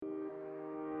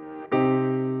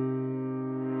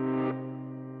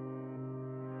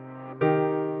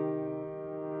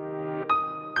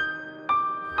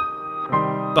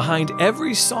Behind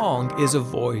every song is a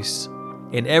voice,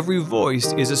 and every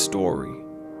voice is a story.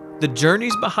 The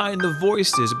journeys behind the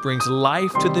voices brings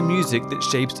life to the music that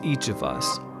shapes each of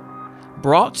us.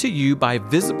 Brought to you by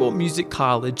Visible Music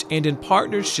College and in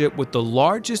partnership with the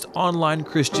largest online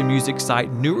Christian music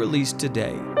site, New Release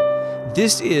Today.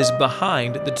 This is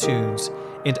Behind the Tunes,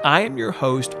 and I am your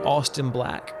host, Austin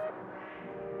Black.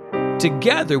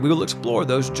 Together, we will explore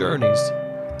those journeys,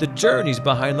 the journeys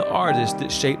behind the artists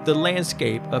that shape the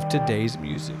landscape of today's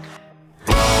music.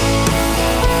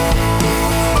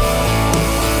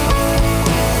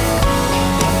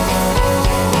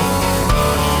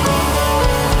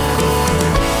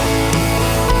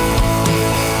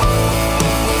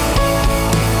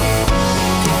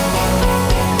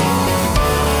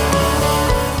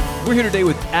 We're here today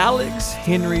with Alex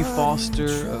Henry Foster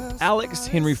of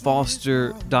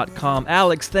alexhenryfoster.com.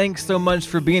 Alex, thanks so much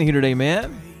for being here today,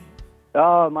 man.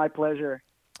 Oh, my pleasure.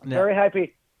 Very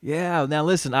happy. Yeah. Now,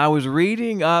 listen, I was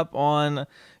reading up on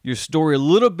your story a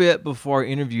little bit before our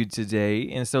interview today,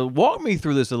 and so walk me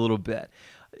through this a little bit.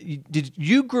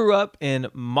 You grew up in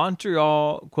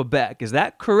Montreal, Quebec. Is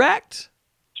that correct?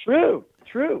 True.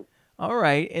 All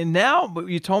right. And now, but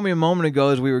you told me a moment ago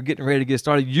as we were getting ready to get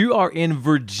started, you are in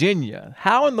Virginia.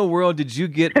 How in the world did you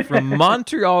get from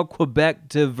Montreal, Quebec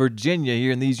to Virginia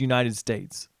here in these United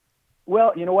States?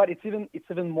 Well, you know what? It's even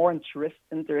more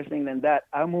interesting than that.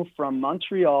 I moved from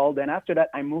Montreal. Then after that,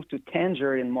 I moved to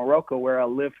Tangier in Morocco, where I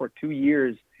lived for 2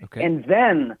 years. Okay. And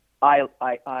then I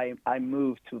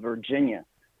moved to Virginia.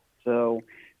 So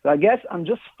I guess I'm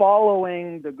just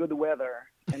following the good weather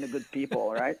and the good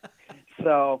people, right?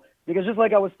 So, because just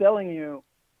like I was telling you,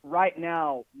 right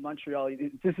now, Montreal,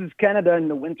 this is Canada in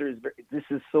the winters. This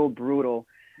is so brutal.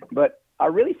 But I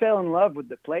really fell in love with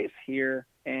the place here.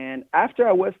 And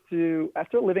after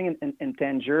living in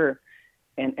Tangier,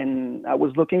 and I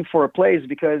was looking for a place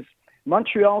because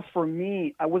Montreal, for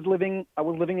me, I was living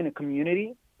in a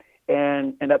community,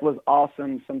 and that was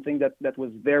awesome. Something that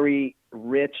was very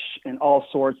rich in all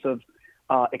sorts of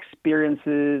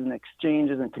experiences and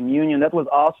exchanges and communion. That was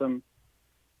awesome.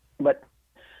 But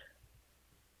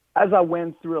as I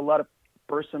went through a lot of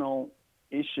personal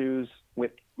issues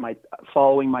with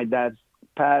following my dad's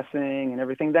passing and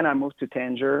everything, then I moved to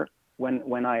Tangier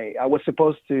when I was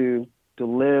supposed to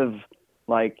live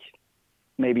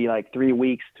maybe 3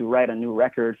 weeks to write a new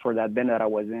record for that band that I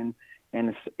was in,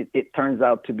 and it turns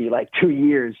out to be 2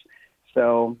 years.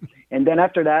 So, and then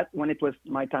after that, when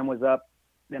my time was up,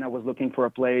 then I was looking for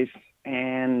a place,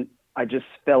 and I just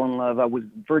fell in love.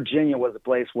 Virginia was a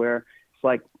place where it's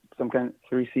like some kind of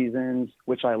 3 seasons,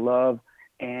 which I love,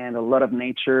 and a lot of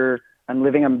nature.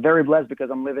 I'm very blessed because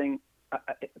I'm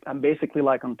basically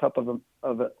on top of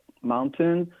a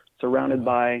mountain surrounded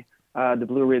by the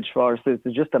Blue Ridge Forest. It's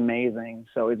just amazing.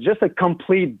 So it's just a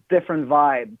complete different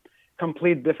vibe. From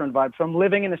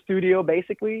living in a studio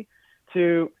basically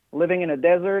to living in a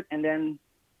desert and then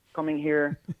coming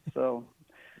here. So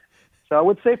I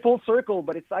would say full circle,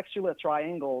 but it's actually a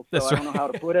triangle. So I don't know how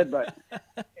to put it, but.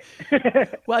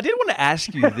 Well, I did want to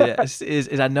ask you this: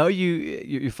 is I know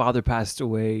your father passed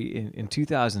away in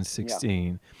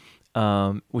 2016,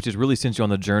 which has really sent you on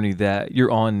the journey that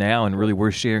you're on now, and really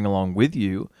we're sharing along with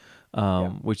you,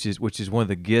 which is one of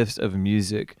the gifts of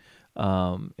music.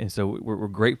 And so we're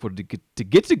grateful to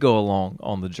get to go along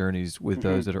on the journeys with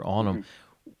those that are on them.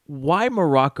 Why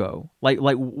Morocco?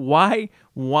 Why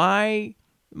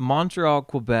Montreal,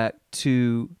 Quebec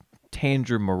to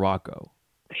Tangier, Morocco?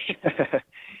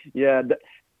 Yeah,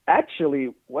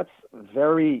 actually, what's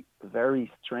very,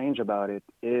 very strange about it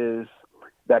is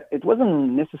that it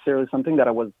wasn't necessarily something that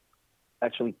I was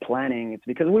actually planning. It's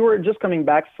because we were just coming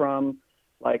back from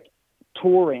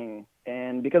touring,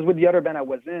 and because with the other band I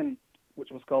was in,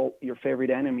 which was called Your Favorite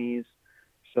Enemies,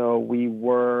 so we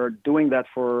were doing that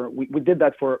we did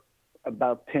that for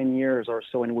about 10 years or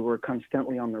so, and we were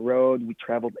constantly on the road. We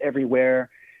traveled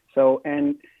everywhere. So,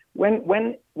 and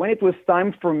when it was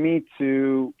time for me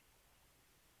to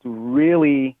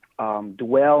really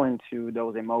dwell into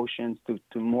those emotions,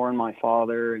 to mourn my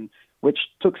father, and which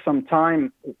took some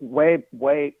time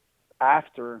way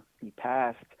after he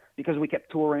passed, because we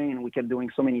kept touring and we kept doing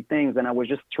so many things, and I was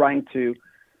just trying to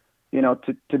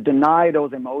deny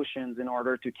those emotions in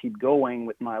order to keep going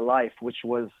with my life, which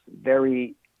was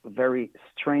very, very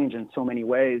strange in so many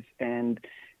ways. And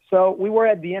so we were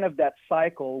at the end of that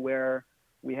cycle where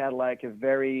we had a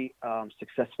very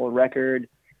successful record,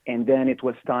 and then it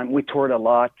was time. We toured a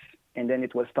lot, and then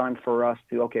it was time for us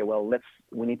to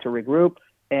we need to regroup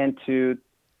and to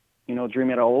dream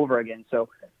it all over again. So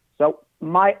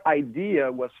my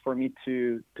idea was for me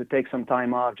to take some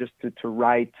time off just to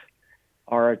write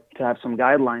or to have some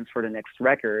guidelines for the next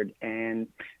record. And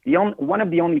one of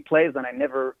the only plays that I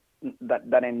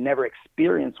never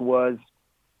experienced was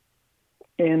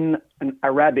in an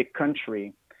Arabic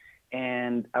country.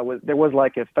 And there was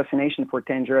like a fascination for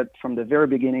Tangier from the very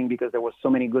beginning, because there was so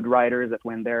many good writers that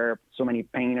went there, so many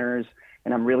painters,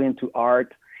 and I'm really into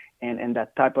art and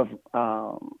that type of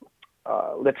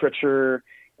literature.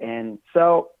 And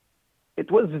so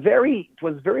it was very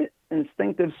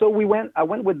instinctive. So I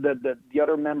went with the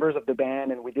other members of the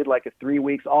band, and we did like a 3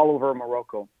 weeks all over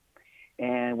Morocco.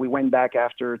 And we went back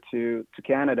after to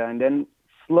Canada. And then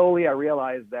slowly I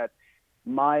realized that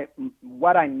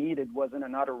what I needed wasn't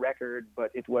another record,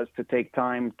 but it was to take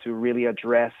time to really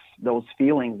address those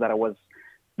feelings that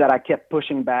I kept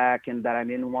pushing back, and that I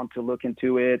didn't want to look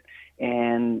into it.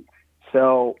 And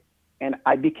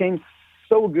I became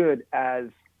so good at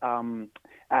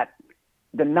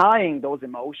denying those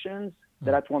emotions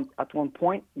that at one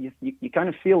point you kind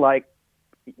of feel like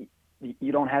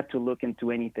you don't have to look into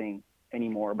anything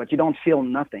anymore, but you don't feel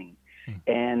nothing.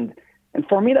 And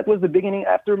for me, that was the beginning.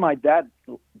 After my dad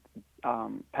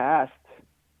passed,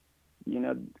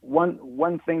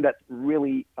 one thing that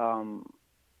really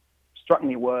struck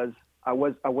me was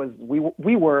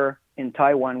we were in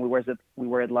Taiwan. We were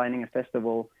headlining a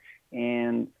festival,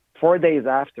 and 4 days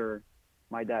after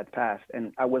my dad passed,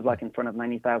 and I was like in front of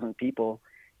 90,000 people,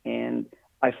 and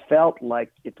I felt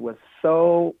like it was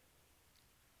so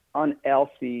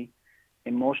unhealthy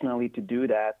emotionally to do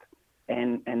that.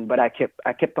 But I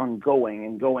kept on going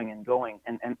and going and going,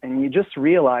 and you just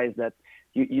realize that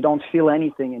you don't feel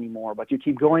anything anymore, but you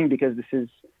keep going because this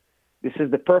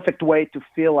is the perfect way to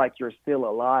feel like you're still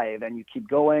alive, and you keep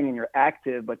going and you're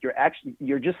active, but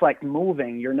you're just like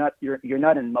moving. You're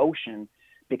not in motion,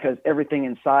 because everything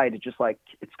inside is just like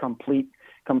it's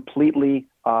completely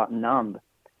numb.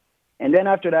 And then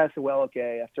after that, I said, well,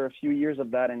 okay, after a few years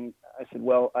of that, and I said,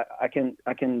 well, I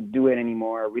can do it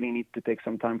anymore. I really need to take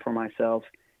some time for myself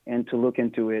and to look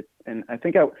into it. And I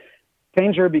think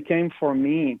Tangier became for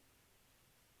me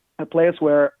a place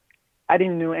where I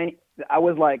didn't know I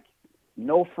was like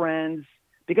no friends,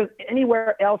 because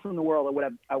anywhere else in the world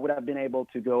I would have been able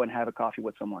to go and have a coffee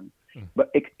with someone,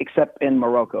 but except in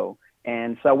Morocco.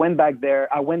 And so I went back there.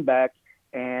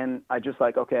 And I just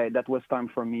like, okay, that was time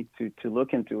for me to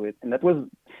look into it. And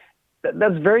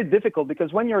that's very difficult,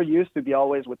 because when you're used to be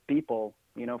always with people,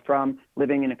 from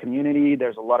living in a community,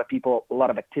 there's a lot of people, a lot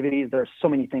of activities, there's so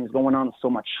many things going on, so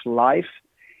much life,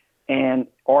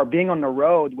 or being on the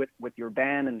road with your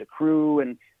band and the crew.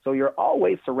 And so you're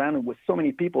always surrounded with so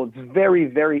many people. It's very,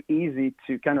 very easy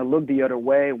to kind of look the other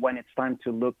way when it's time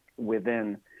to look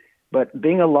within. But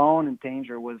being alone in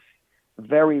Tangier was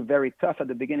very, very tough at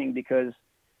the beginning, because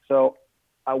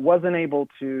I wasn't able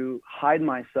to hide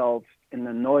myself in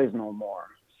the noise no more.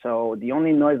 So the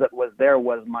only noise that was there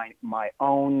was my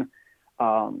own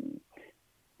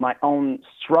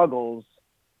struggles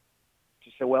to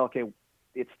say, well, okay,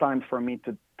 it's time for me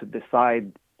to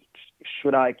decide,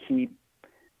 should I keep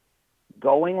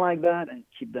going like that and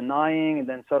keep denying, and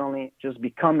then suddenly just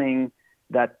becoming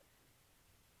that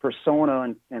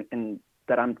persona and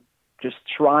that I'm just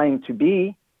trying to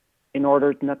be in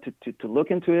order not to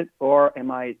look into it, or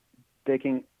am I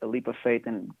taking a leap of faith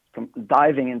and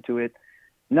diving into it,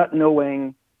 not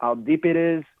knowing how deep it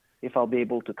is, if I'll be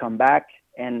able to come back,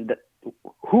 and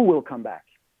who will come back.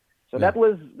 So that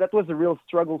was a real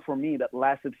struggle for me that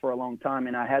lasted for a long time,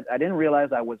 and I didn't realize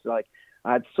I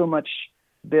had so much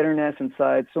bitterness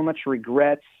inside, so much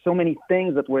regrets, so many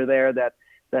things that were there that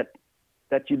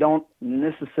you don't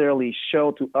necessarily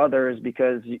show to others,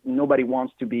 because nobody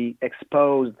wants to be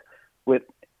exposed with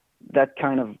that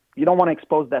kind of, you don't want to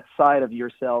expose that side of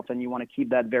yourself, and you want to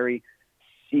keep that very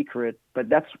secret. But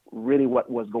that's really what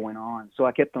was going on. So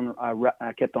I kept on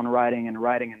writing and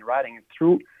writing and writing, and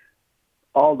through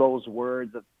all those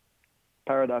words of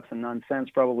paradox and nonsense,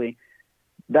 probably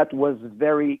that was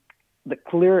the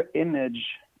clear image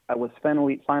I was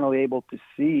finally able to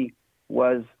see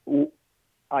was who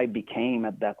I became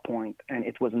at that point, and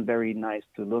it wasn't very nice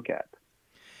to look at.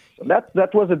 So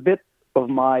that was a bit of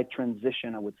my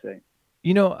transition, I would say.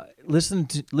 Listening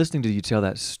to you tell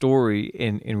that story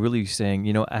and really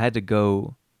saying, I had to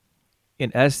go, in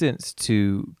essence,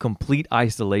 to complete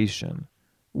isolation,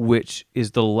 which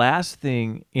is the last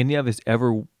thing any of us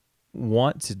ever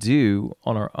want to do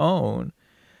on our own.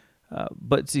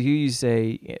 But to hear you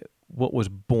say what was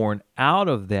born out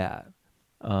of that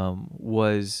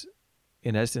was,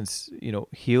 in essence,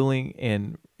 healing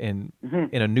and in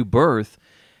a new birth.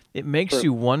 It makes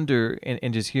you wonder,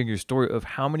 and just hearing your story, of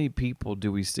how many people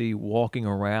do we see walking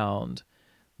around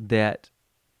that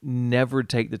never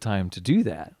take the time to do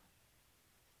that?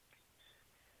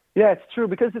 Yeah, it's true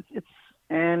because it's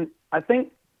and I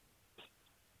think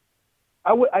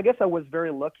I guess I was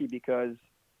very lucky because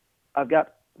I've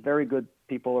got very good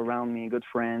people around me, good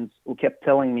friends who kept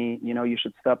telling me, you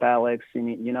should stop, Alex.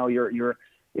 You're.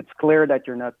 It's clear that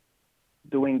you're not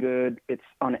doing good. It's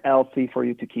unhealthy for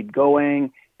you to keep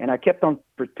going. And I kept on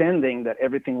pretending that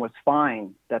everything was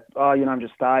fine. That I'm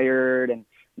just tired, and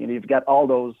you've got all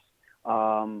those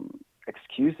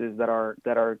excuses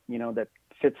that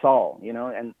fits all.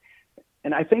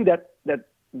 And I think that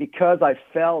because I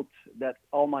felt that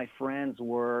all my friends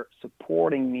were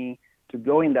supporting me to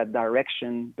go in that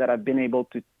direction, that I've been able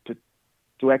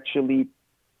to actually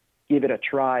give it a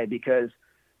try, because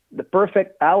the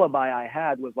perfect alibi I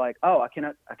had was like, oh, I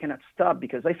cannot stop,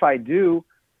 because if I do,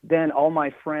 then all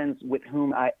my friends with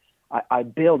whom I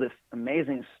build this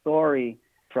amazing story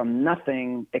from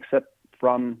nothing except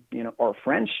from our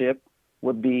friendship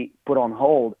would be put on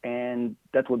hold, and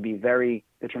that would be very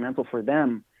detrimental for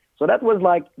them. So that was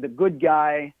like the good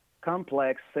guy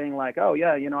complex, saying like, oh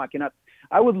yeah,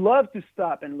 I would love to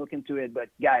stop and look into it, but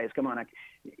guys, come on,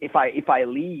 if I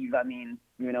leave, I mean,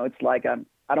 it's like I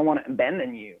don't want to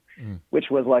abandon you, which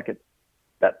was like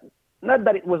that. Not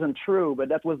that it wasn't true, but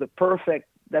that was the perfect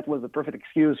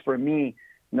excuse for me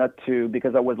not to,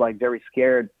 because I was like very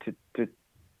scared to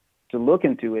look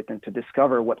into it and to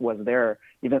discover what was there.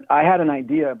 Even I had an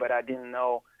idea, but I didn't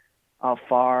know how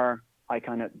far I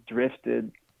kind of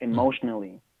drifted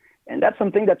emotionally, and that's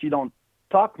something that you don't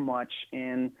talk much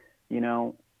in,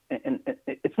 and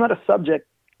it's not a subject.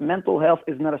 Mental health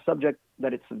is not a subject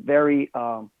that it's very.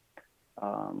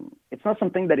 It's not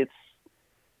something that it's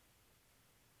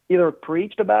either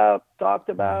preached about, talked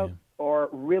about, or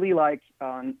really like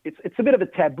it's a bit of a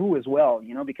taboo as well,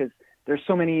 because there's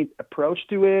so many approach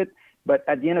to it. But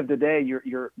at the end of the day,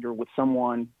 you're with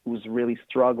someone who's really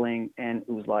struggling and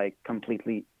who's like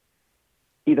completely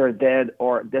either dead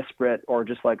or desperate or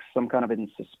just like some kind of in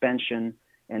suspension,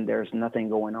 and there's nothing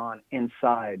going on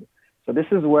inside. So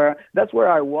that's where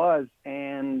I was,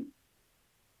 and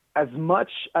as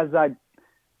much as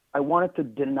I wanted to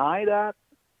deny that,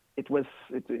 it was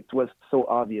so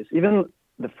obvious. Even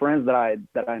the friends that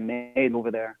I made over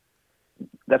there,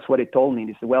 that's what they told me.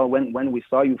 They said, well, when we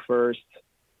saw you first,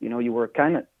 you were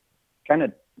kind of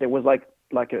there was like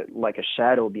a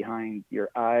shadow behind your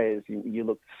eyes. You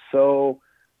looked so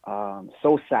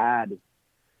sad.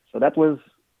 So that was,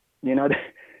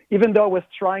 even though I was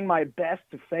trying my best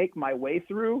to fake my way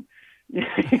through,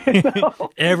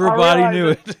 everybody knew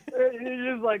it.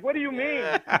 You're just like, what do you mean?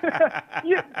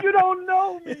 you don't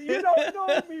know me. You don't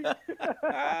know me.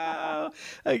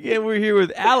 Again, we're here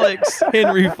with Alex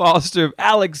Henry Foster of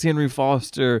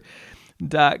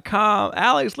AlexHenryFoster.com.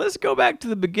 Alex, let's go back to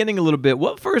the beginning a little bit.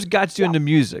 What first got you into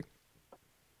music?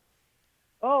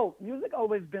 Oh, music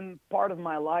always been part of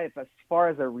my life. As far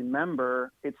as I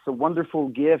remember, it's a wonderful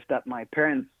gift that my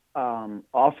parents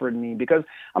offered me, because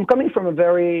I'm coming from a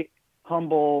very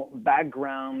humble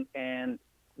background, and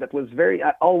I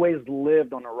always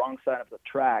lived on the wrong side of the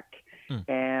track.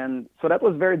 And so that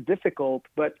was very difficult,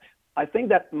 but I think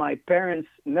that my parents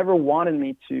never wanted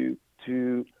me to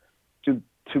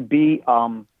be,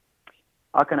 how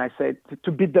can I say,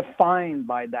 to be defined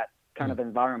by that kind of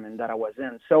environment that I was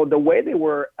in. So the way they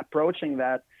were approaching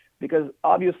that, because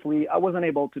obviously I wasn't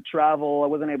able to travel, I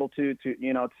wasn't able to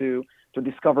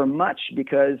discover much,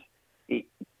 because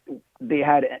they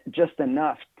had just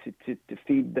enough to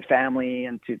feed the family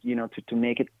and to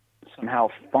make it somehow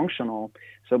functional.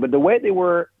 So, but the way they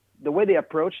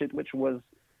approached it, which was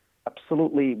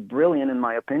absolutely brilliant in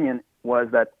my opinion, was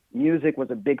that music was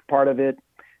a big part of it.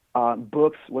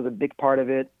 Books was a big part of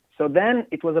it. So then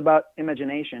it was about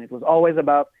imagination. It was always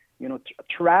about,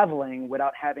 traveling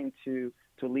without having to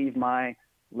leave my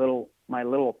little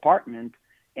apartment.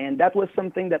 And that was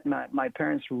something that my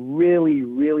parents really,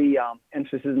 really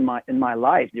emphasized in my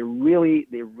life. They really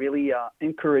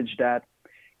encouraged that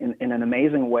in an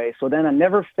amazing way. So then I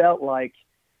never felt like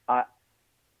there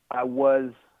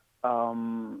was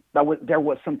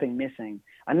something missing.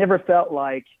 I never felt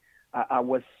like I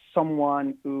was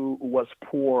someone who was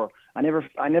poor. I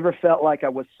never felt like I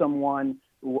was someone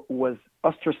who was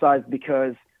ostracized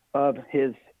because of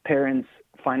his parents'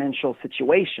 financial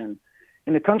situation.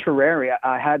 In the contrary,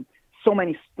 I had so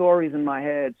many stories in my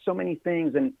head, so many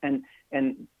things, and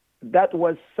that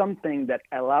was something that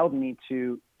allowed me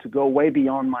to go way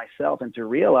beyond myself and to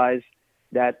realize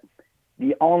that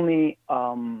the only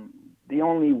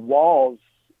walls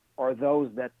are those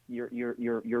that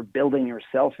you're building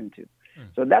yourself into.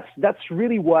 So that's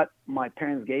really what my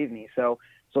parents gave me. So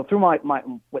through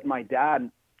with my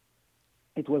dad,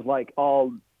 it was like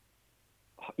all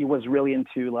he was really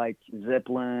into like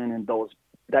Zeppelin and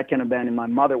that kind of band, and my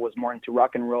mother was more into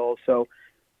rock and roll. So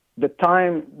the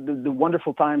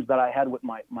wonderful times that I had with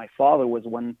my father was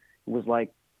when it was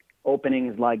like opening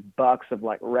his like box of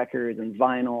like records and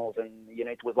vinyls, and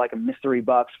it was like a mystery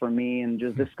box for me, and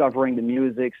just discovering the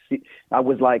music. I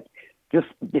was like just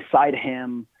beside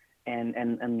him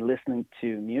and listening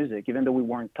to music, even though we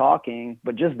weren't talking,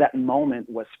 but just that moment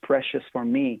was precious for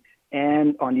me.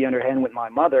 And on the other hand, with my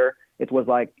mother, it was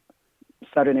like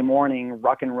Saturday morning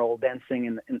rock and roll dancing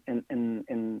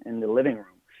in the living room.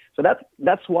 So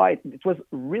that's why it was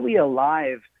really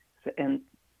alive. And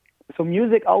so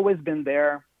music always been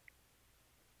there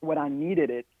when I needed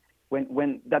it,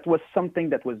 when that was something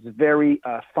that was very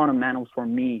fundamental for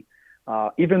me,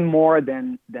 even more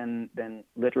than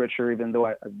literature, even though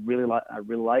I really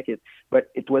like it. But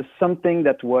it was something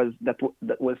that was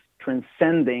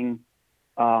transcending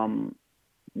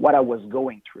what I was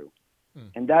going through,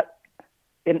 and that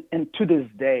and to this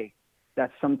day,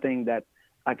 that's something that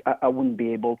I wouldn't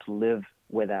be able to live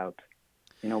without,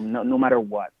 no matter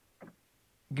what.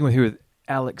 We're here with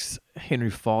Alex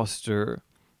Henry Foster.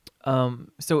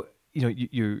 So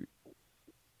you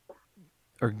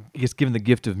are, I guess, given the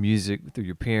gift of music through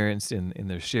your parents, and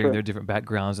they're sharing Sure. their different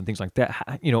backgrounds and things like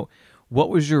that. What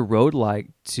was your road like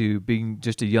to being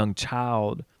just a young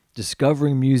child,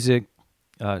 discovering music,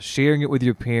 sharing it with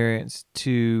your parents,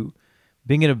 to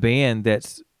being in a band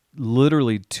that's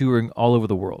literally touring all over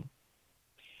the world?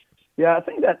 Yeah, I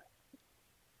think that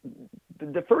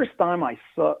the first time I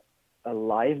saw a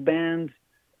live band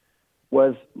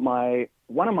was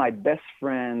one of my best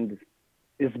friends,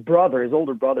 his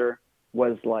older brother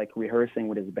was like rehearsing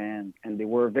with his band, and they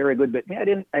were very good. But me, I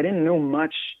didn't know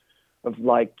much of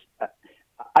like,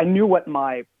 I knew what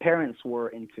my parents were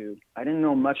into. I didn't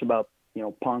know much about,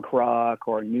 punk rock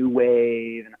or new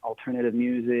wave and alternative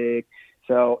music.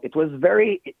 So it was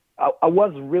I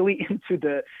was really into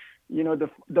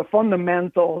the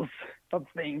fundamentals of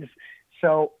things.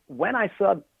 So when I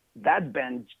saw that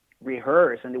band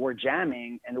rehearse and they were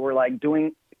jamming and they were like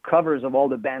doing covers of all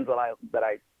the bands that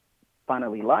I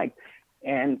finally liked,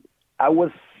 and I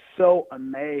was so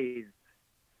amazed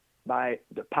by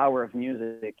the power of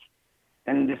music.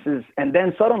 And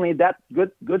then suddenly that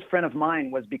good friend of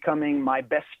mine was becoming my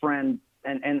best friend,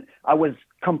 and I was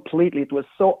it was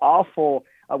so awful.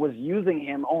 I was using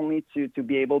him only to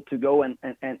be able to go and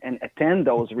attend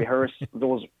those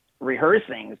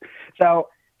rehearsings. So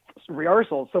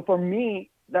rehearsals. So for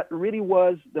me, that really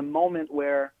was the moment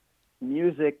where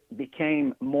music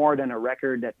became more than a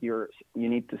record that you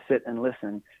need to sit and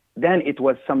listen. Then it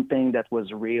was something that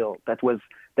was real, that was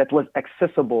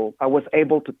accessible. I was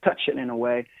able to touch it in a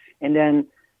way. And then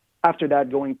after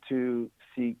that, going to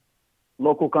see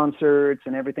local concerts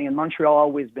and everything. And Montreal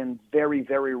always been very,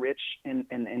 very rich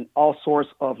in all sorts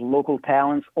of local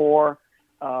talents or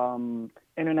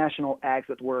international acts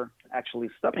that were actually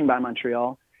stopping by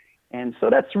Montreal. And so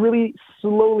that's really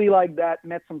slowly like that,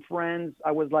 met some friends.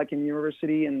 I was like in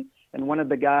university, and one of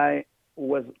the guy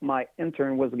was my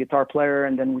intern, was a guitar player.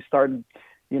 And then we started,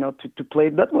 to play.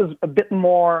 That was a bit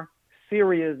more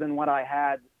serious than what I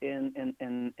had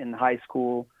in high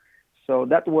school. So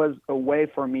that was a way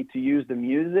for me to use the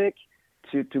music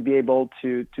to be able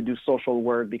to do social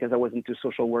work, because I was into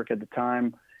social work at the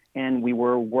time, and we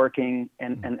were working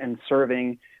and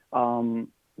serving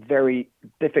very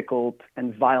difficult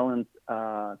and violent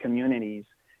communities.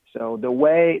 So the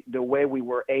way we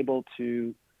were able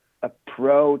to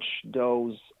approach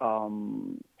those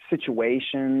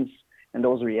situations and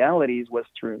those realities was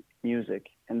through music,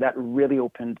 and that really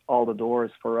opened all the doors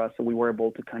for us. So we were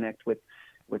able to connect with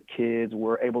kids, we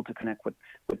were able to connect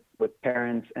with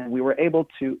parents, and we were able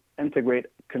to integrate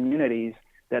communities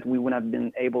that we wouldn't have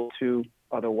been able to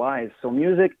otherwise. So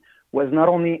music was not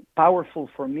only powerful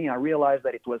for me, I realized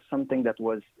that it was something that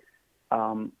was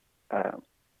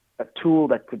a tool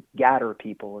that could gather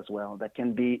people as well,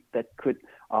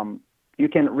 you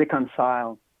can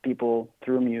reconcile people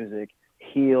through music,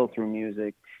 heal through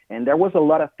music. And there was a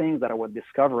lot of things that I was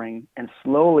discovering, and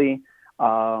slowly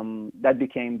that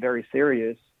became very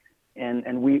serious.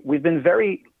 And we've been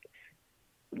very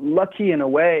lucky in a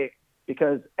way,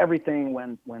 because everything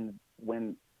went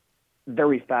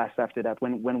very fast after that,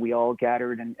 when we all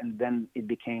gathered, and then it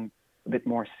became a bit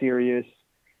more serious.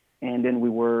 And then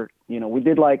we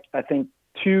did like, I think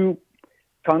 2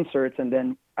 concerts, and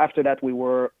then after that we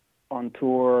were on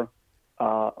tour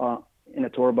in a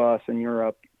tour bus in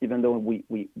Europe, even though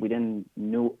we didn't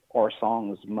know our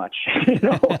songs much.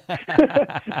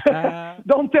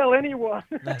 Don't tell anyone.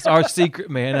 That's our secret,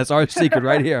 man. That's our secret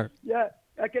right here. Yeah.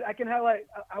 I can have like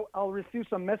I'll receive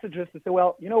some messages to say,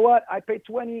 well, you know what? I paid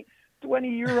 20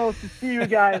 euros to see you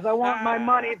guys. I want my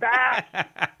money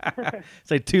back.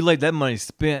 Say too late. That money's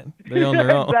spent. They on their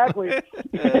Yeah, own. exactly.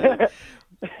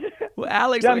 Well,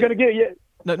 Alex, Yeah, I'm gonna give you.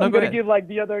 no, no, I'm go gonna ahead. give like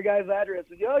the other guy's address.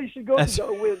 Oh, you should go That's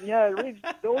to with reach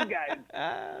those guys.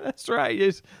 that's right.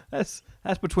 Yes, that's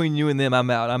between you and them.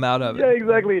 I'm out. I'm out of Yeah, it.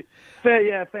 exactly. Say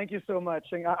yeah, thank you so much.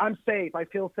 And I'm safe. I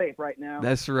feel safe right now.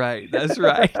 That's right. That's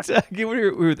right.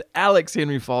 We're with Alex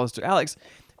Henry Foster. Alex,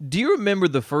 do you remember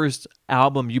the first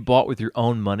album you bought with your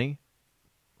own money?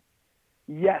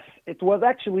 Yes, it was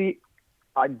actually.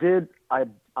 I did. I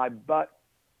bought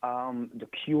The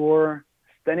Cure,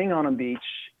 Standing on a Beach,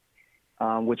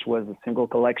 which was a single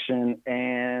collection,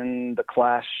 and The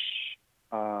Clash.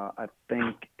 I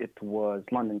think it was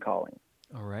London Calling.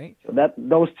 All right. So that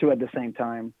those two at the same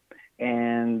time,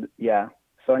 and yeah.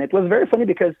 So and it was very funny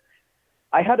because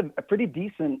I had a pretty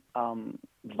decent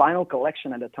vinyl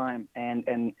collection at the time,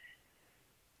 and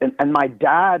my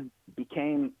dad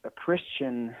became a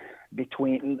Christian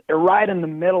right in the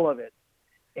middle of it,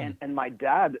 and my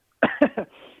dad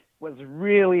was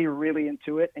really really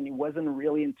into it, and he wasn't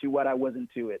really into what I was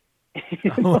into it.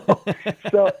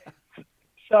 So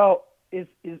so his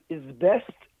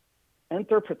best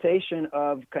interpretation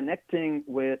of connecting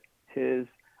with his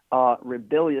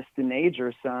rebellious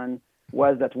teenager son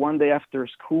was that one day after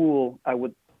school I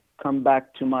would come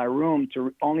back to my room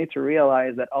only to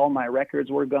realize that all my records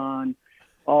were gone,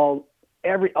 all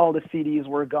the CDs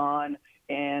were gone,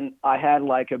 and I had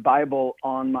like a Bible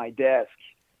on my desk.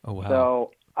 Oh wow.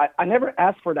 So I never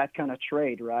asked for that kind of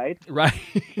trade, right? Right.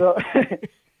 So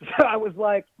so I was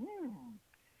like,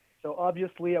 So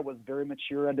obviously I was very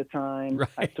mature at the time. Right.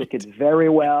 I took it very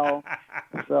well.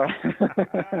 So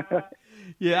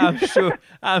yeah,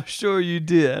 I'm sure you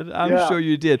did. I'm yeah. sure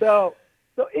you did. So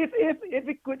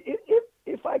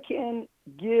if I can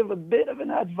give a bit of an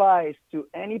advice to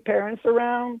any parents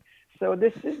around, so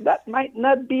that might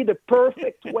not be the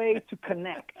perfect way to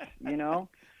connect,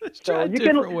 Let's So try a you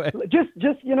different can way. just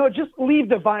leave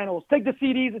the vinyls, take the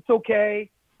CDs, it's okay,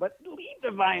 but leave the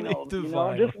vinyls. Leave the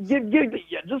vinyls.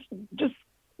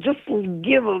 Just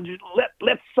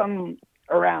let some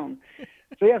around.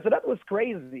 So yeah, so that was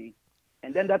crazy,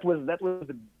 and then that was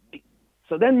the big,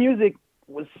 so then music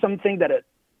was something that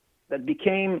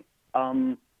became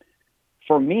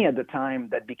for me at the time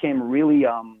that became really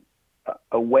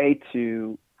a way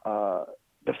to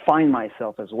define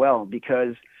myself as well,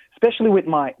 because especially with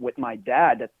my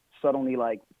dad, that suddenly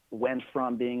like went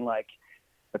from being like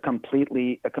a complete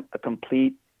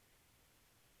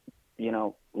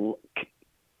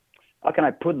how can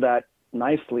I put that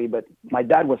nicely, but my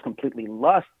dad was completely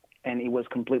lost, and he was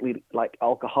completely like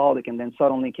alcoholic, and then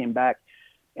suddenly came back,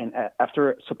 and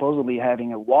after supposedly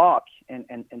having a walk, and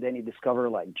then he discovered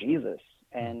like Jesus,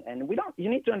 and you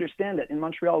need to understand that in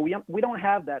Montreal we don't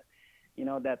have that,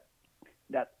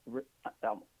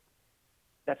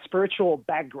 that spiritual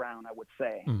background, I would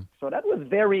say. So that was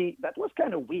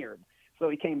kind of weird. So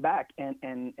he came back,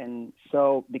 and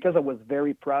so because I was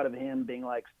very proud of him being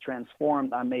like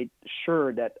transformed, I made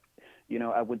sure that,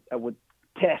 I would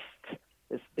test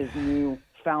his new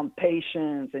found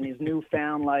patience and his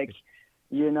newfound like,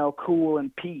 cool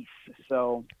and peace.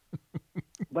 So,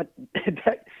 but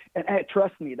and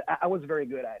trust me, I was very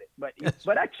good at it. But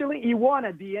actually, he won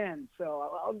at the end.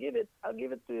 So I'll give it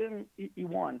to him. He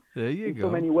won. There you in go.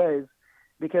 so many ways,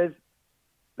 because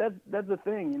that's the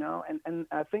thing, and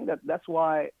I think that's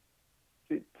why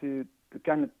to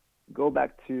kind of go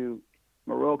back to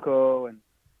Morocco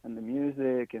and the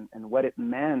music and what it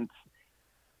meant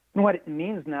and what it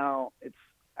means now. It's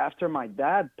after my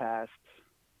dad passed.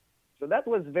 So that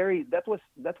was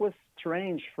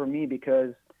strange for me,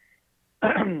 because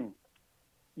you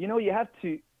have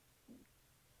to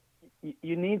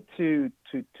you need to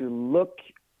look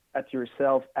at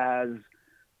yourself as,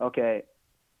 okay,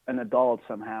 an adult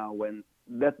somehow, when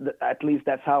at least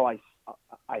that's how I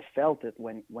felt it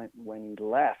when he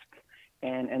left,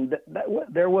 and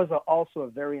there was also a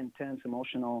very intense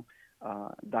emotional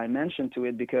dimension to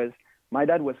it, because my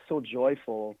dad was so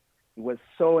joyful, he was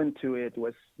so into it,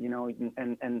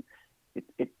 and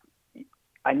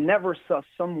I never saw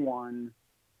someone,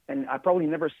 and I probably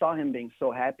never saw him being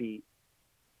so happy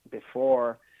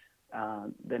before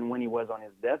than when he was on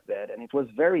his deathbed, and it was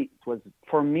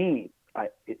for me.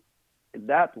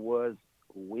 That was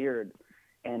weird,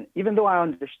 and even though I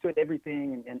understood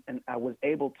everything and I was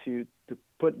able to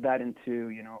put that into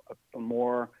a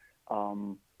more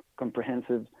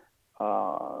comprehensive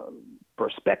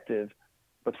perspective,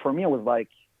 but for me it was like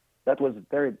that was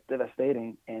very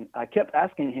devastating, and I kept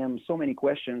asking him so many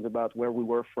questions about where we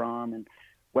were from and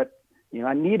what,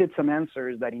 I needed some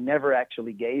answers that he never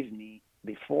actually gave me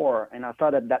before. And I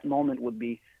thought at that moment would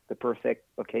be the perfect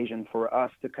occasion for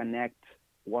us to connect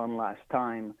one last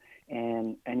time.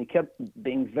 And he kept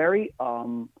being very,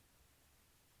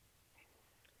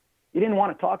 he didn't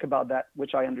want to talk about that,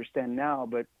 which I understand now,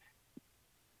 but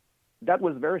that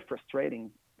was very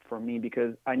frustrating for me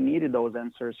because I needed those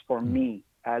answers for me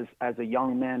as a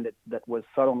young man that was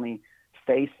suddenly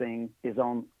facing his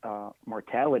own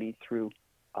mortality through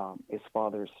his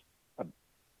father's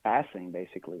passing,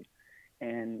 basically.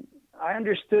 And I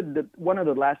understood that one of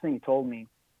the last things he told me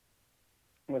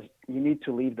was, you need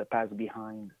to leave the past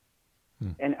behind.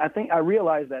 And I think I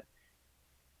realized that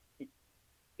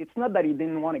it's not that he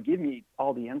didn't want to give me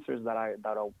all the answers that I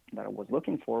was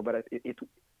looking for, but it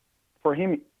for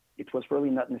him, it was really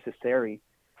not necessary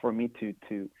for me to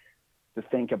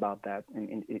think about that.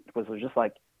 And it was just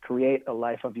like, create a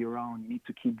life of your own. You need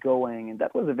to keep going. And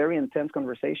that was a very intense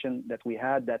conversation that we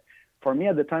had that for me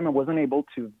at the time, I wasn't able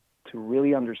to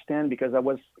really understand because I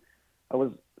was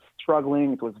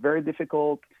struggling. It was very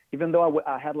difficult, even though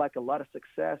I had like a lot of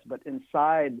success, but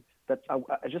inside that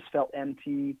I just felt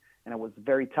empty and I was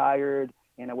very tired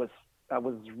and I was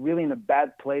really in a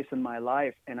bad place in my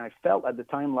life. And I felt at the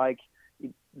time like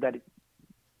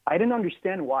I didn't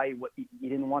understand why he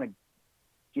didn't want to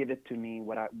give it to me,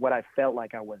 what I felt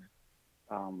like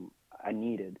I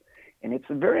needed. And it's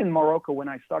very in Morocco when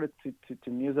I started to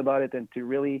muse about it and to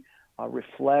really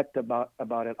reflect about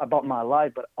it, about my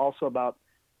life, but also about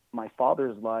my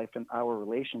father's life and our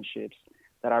relationships,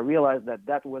 that I realized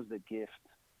that was the gift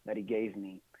that he gave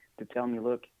me to tell me,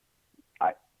 look,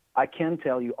 I can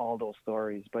tell you all those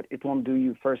stories, but it won't do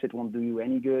you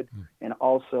any good. And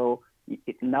also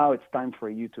now it's time for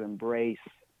you to embrace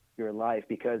your life,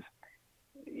 because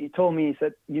he told me, he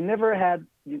said, you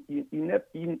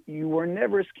were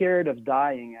never scared of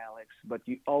dying, Alex, but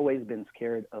you always been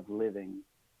scared of living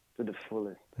to the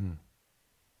fullest.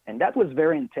 And that was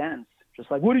very intense.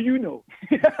 Just like, what do you know?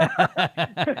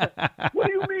 What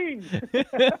do you mean?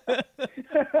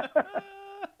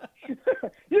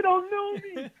 You don't know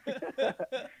me.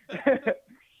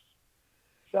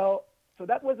 So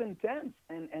that was intense,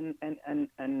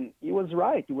 and he was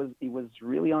right. He was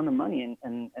really on the money,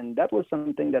 and that was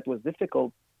something that was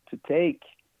difficult to take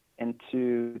and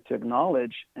to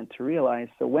acknowledge and to realize.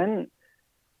 So when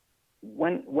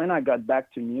I got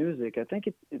back to music, I think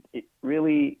it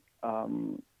really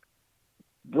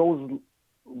those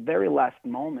very last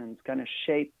moments kind of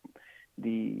shaped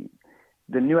the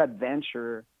new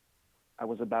adventure I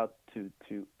was about to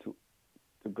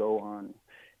go on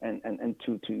and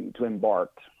to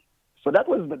embark. So that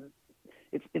was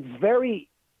it's very,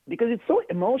 because it's so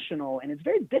emotional and it's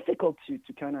very difficult to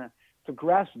kind of to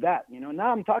grasp that.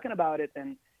 Now I'm talking about it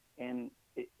and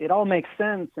it all makes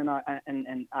sense, and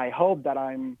I hope that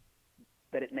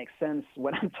it makes sense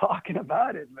when I'm talking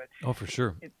about it. But for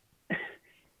sure.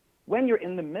 When you're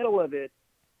in the middle of it,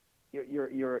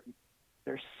 you're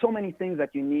there's so many things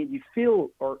that you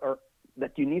feel or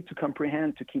that you need to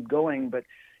comprehend to keep going, but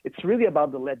it's really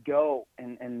about the let go,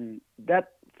 and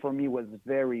that for me was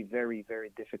very, very,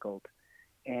 very difficult.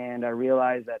 And I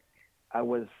realized that I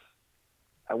was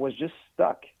just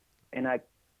stuck, and I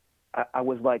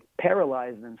was like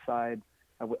paralyzed inside.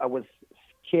 I was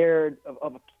scared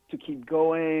of to keep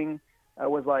going. I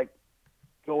was like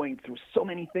going through so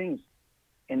many things.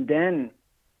 And then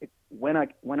when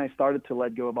I started to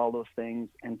let go of all those things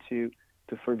and to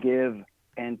forgive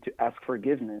and to ask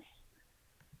forgiveness,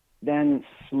 then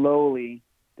slowly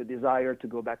the desire to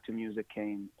go back to music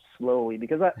came slowly,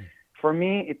 because for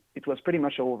me it was pretty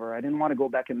much over. I didn't want to go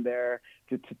back in there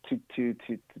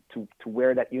to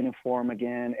wear that uniform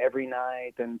again every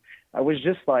night, and I was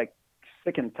just like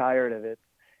sick and tired of it.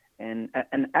 And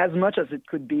as much as it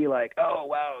could be like, oh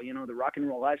wow, the rock and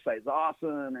roll lifestyle is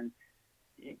awesome, and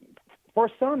for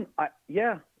some,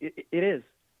 it is,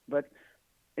 but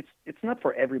it's not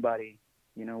for everybody.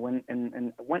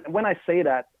 When I say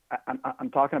that, I'm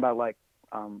talking about like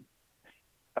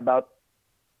about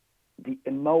the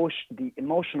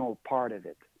emotional part of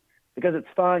it, because it's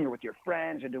fun. You're with your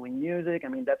friends. You're doing music. I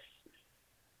mean, that's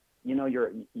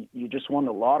you just won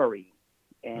the lottery,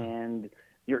 and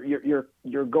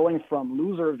you're going from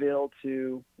Loserville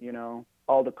to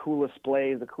all the coolest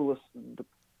plays,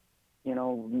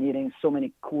 meeting so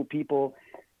many cool people,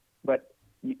 but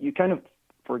you kind of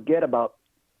forget about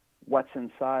what's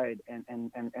inside,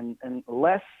 and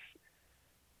less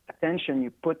attention you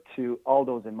put to all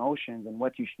those emotions and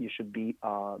what you should be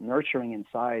nurturing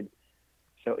inside.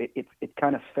 So it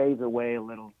kind of fades away a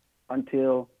little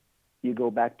until you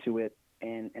go back to it,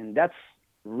 and that's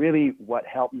really what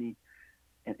helped me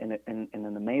in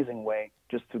an amazing way,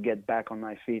 just to get back on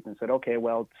my feet, and said, okay,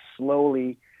 well,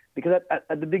 slowly, because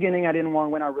at the beginning I didn't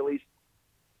want, when I released,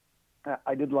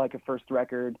 I did like a first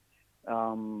record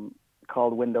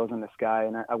called Windows in the Sky,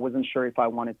 and I wasn't sure if I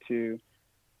wanted to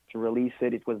release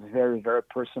it. It was very, very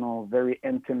personal, very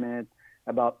intimate,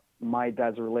 about my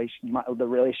dad's the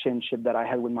relationship that I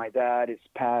had with my dad, is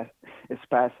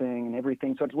passing and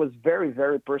everything. So it was very,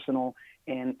 very personal,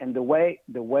 and the way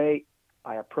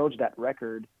I approached that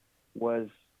record was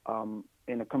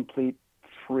in a complete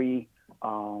free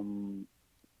kind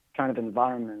of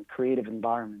environment, creative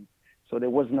environment. So there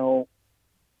was no,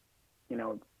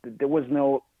 there was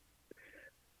no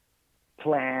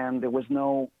plan. There was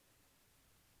no,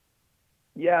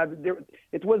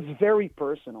 it was very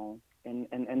personal.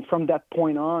 And from that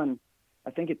point on,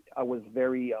 I think I was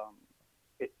very,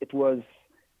 it was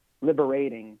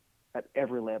liberating at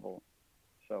every level.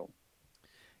 So.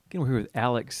 Again, we're here with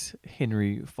Alex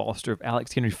Henry Foster of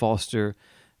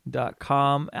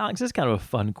alexhenryfoster.com. Alex, this is kind of a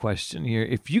fun question here.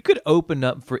 If you could open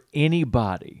up for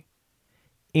anybody,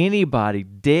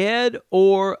 dead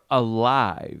or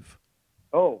alive.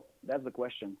 Oh, that's the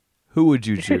question. Who would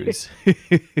you choose?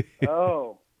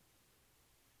 Oh.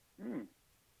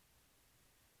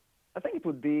 I think it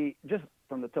would be, just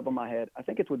from the top of my head, I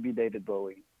think it would be David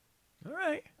Bowie. All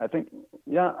right. I think,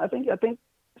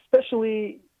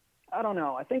 especially, I don't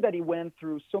know. I think that he went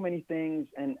through so many things,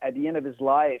 and at the end of his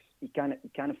life, he kind of,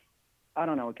 I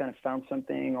don't know, kind of found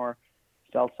something or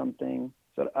felt something.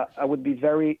 So I would be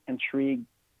very intrigued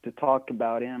to talk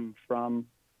about him, from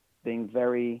being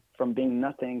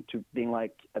nothing to being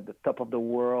like at the top of the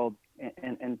world,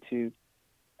 and to,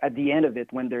 at the end of it,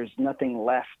 when there's nothing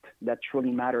left that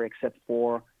truly matter except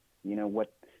for,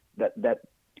 what that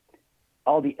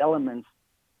all the elements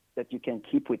that you can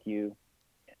keep with you,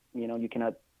 you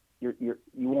cannot, you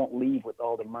won't leave with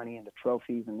all the money and the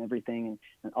trophies and everything,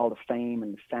 and all the fame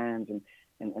and the fans,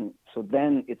 and so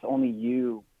then it's only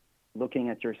you looking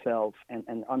at yourself and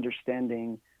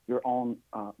understanding your own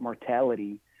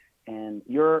mortality, and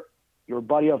your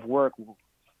body of work will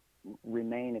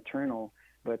remain eternal,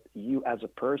 but you as a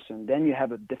person, then you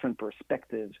have a different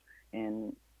perspective.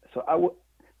 And so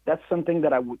that's something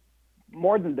that I would,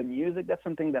 more than the music, that's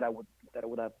something that I would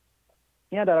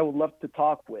love to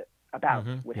talk about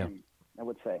with him, I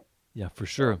would say. Yeah, for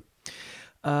sure.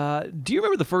 Do you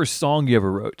remember the first song you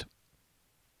ever wrote?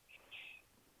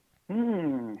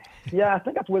 Yeah, I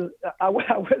think I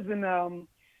was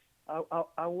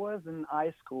in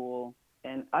high school,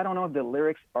 and I don't know if the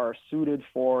lyrics are suited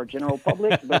for general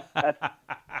public, but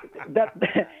that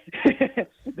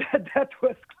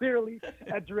was clearly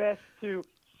addressed to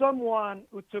someone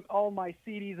who took all my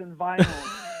CDs and vinyl.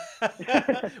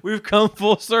 We've come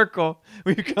full circle.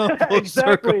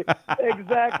 Exactly.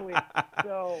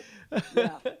 So,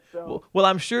 yeah. Well,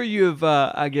 I'm sure you've,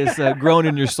 grown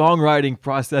in your songwriting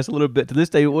process a little bit to this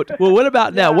day. What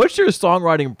about now? What's your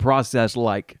songwriting process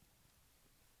like?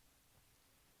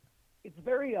 It's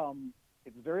very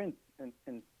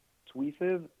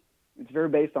intuitive. It's very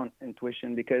based on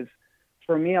intuition, because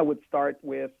for me, I would start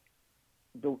with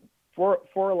for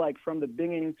from the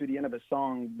beginning to the end of a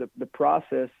song, the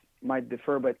process might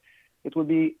differ, but it would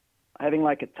be having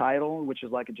like a title, which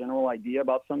is like a general idea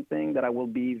about something that I will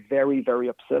be very, very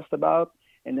obsessed about.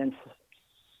 And then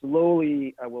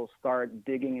slowly I will start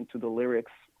digging into the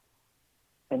lyrics,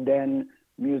 and then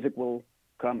music will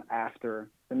come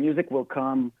after. The music will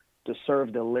come to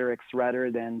serve the lyrics rather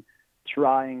than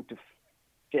trying to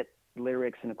fit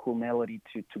lyrics in a cool melody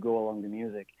to go along the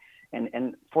music.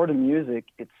 And for the music,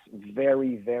 it's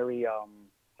very, very,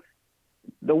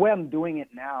 the way I'm doing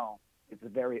it now, it's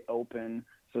very open.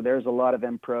 So there's a lot of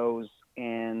impros,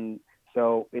 and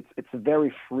so it's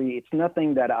very free. It's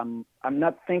nothing that I'm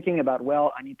not thinking about,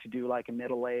 well, I need to do like a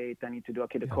middle eight. I need to do,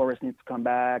 the chorus needs to come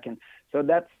back. And so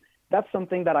that's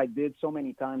something that I did so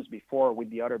many times before with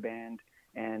the other band,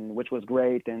 and which was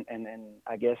great. And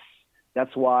I guess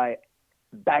that's why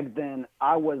back then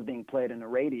I was being played in the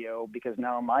radio, because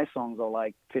now my songs are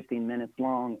like 15 minutes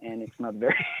long, and it's not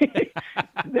very,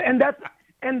 and that's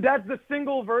the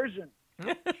single version.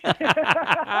 So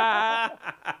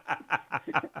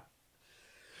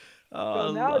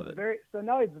now it's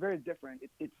very different.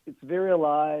 It's very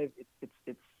alive.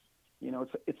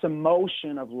 It's a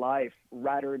motion of life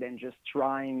rather than just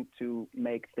trying to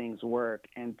make things work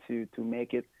and to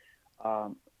make it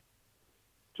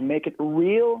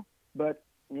real. But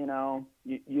you know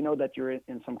that you're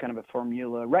in some kind of a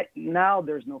formula. Right now,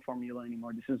 there's no formula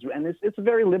anymore. It's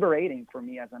very liberating for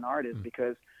me as an artist,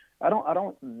 because I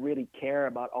don't really care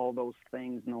about all those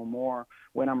things no more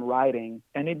when I'm writing.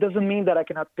 And it doesn't mean that I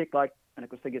cannot pick like an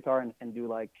acoustic guitar and do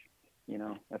like,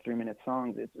 a 3-minute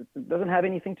song. It doesn't have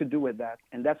anything to do with that.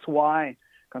 And that's why,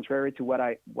 contrary to what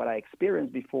I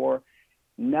experienced before,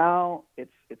 now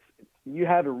it's you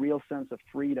have a real sense of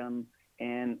freedom,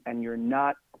 and you're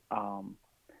not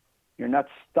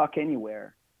stuck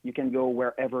anywhere. You can go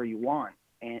wherever you want.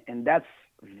 And that's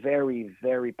very,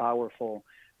 very powerful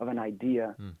of an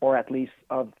idea, or at least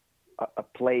of a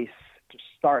place to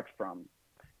start from.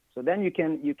 So then you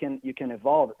can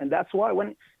evolve. And that's why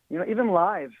when, even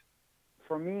live,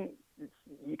 for me,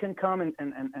 you can come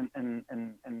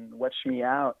and watch me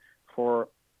out for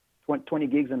 20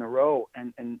 gigs in a row,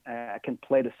 and I can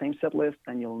play the same set list,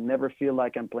 and you'll never feel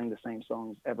like I'm playing the same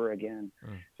songs ever again.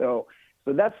 So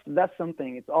that's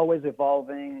something. It's always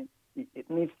evolving. It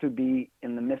needs to be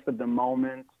in the midst of the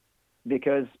moment,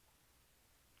 because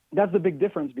that's the big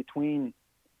difference between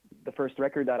the first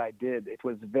record that I did. It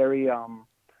was very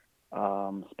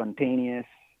spontaneous.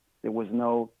 There was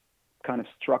no kind of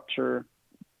structure,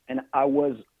 and I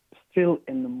was still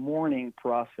in the mourning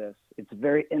process. It's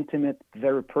very intimate,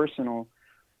 very personal,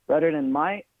 rather than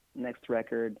my next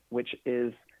record, which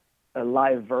is a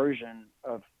live version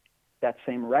of that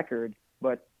same record,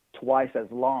 but twice as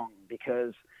long,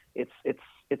 because it's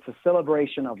a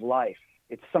celebration of life.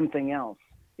 It's something else.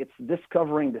 It's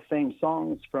discovering the same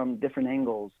songs from different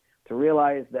angles, to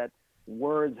realize that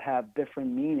words have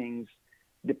different meanings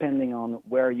depending on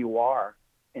where you are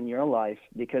in your life,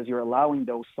 because you're allowing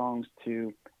those songs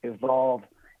to evolve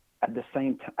at the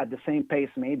same pace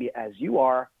maybe as you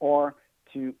are, or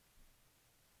to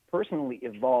personally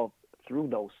evolve through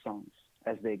those songs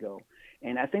as they go.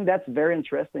 And I think that's very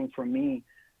interesting for me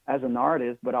as an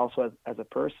artist, but also as a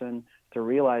person, to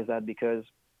realize that,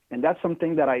 and that's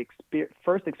something that I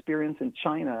first experienced in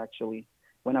China, actually,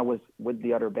 when I was with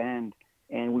the other band,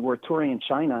 and we were touring in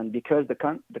China. And because the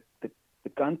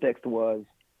context was,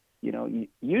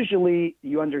 usually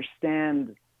you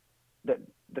understand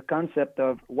the concept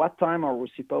of what time are we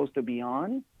supposed to be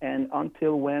on, and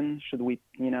until when should we,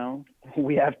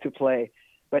 we have to play.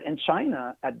 But in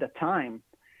China at the time,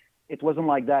 it wasn't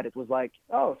like that. It was like,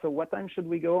 oh, so what time should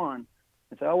we go on?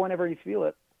 And so, oh, whenever you feel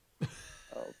it.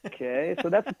 Okay, so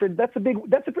that's a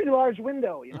pretty large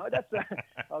window,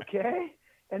 okay.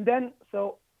 And then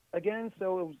so it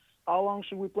was, how long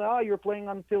should we play? Oh, you're playing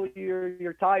until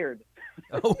you're tired.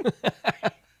 Oh,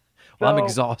 well, I'm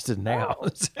exhausted now. Oh.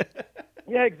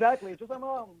 Yeah, exactly. Just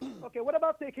okay. What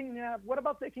about taking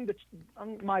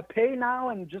my pay now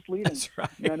and just leaving? That's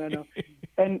right. No.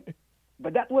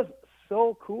 But that was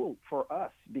so cool for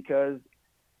us, because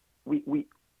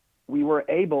we were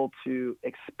able to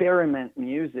experiment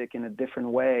music in a different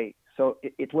way. So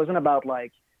it wasn't about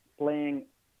like playing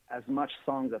as much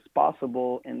songs as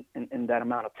possible in that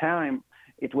amount of time.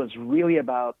 It was really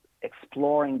about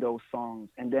exploring those songs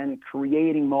and then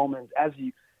creating moments as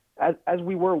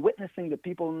we were witnessing the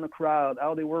people in the crowd,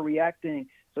 how they were reacting.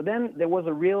 So then there was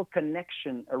a real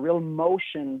connection, a real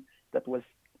motion that was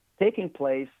taking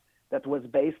place, that was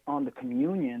based on the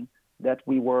communion that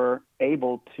we were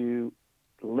able to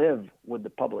live with the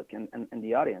public and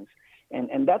the audience.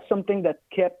 And that's something that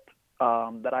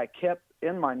I kept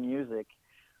in my music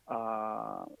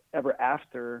ever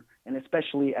after, and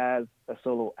especially as a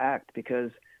solo act,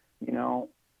 because,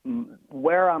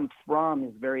 where I'm from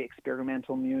is very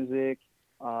experimental music,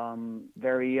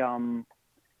 very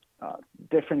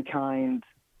different kind,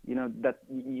 that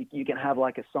you can have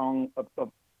like a song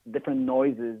of different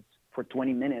noises for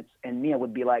 20 minutes. And me, I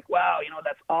would be like, wow,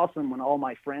 that's awesome. When all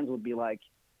my friends would be like,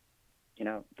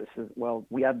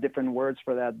 we have different words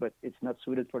for that, but it's not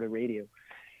suited for the radio.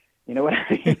 You know what I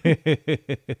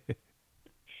mean?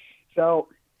 So,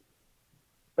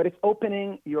 but it's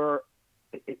opening your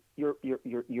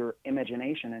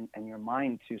imagination and your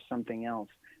mind to something else.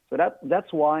 So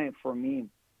that's why for me,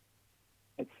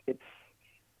 it's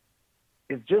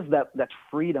just that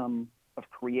freedom of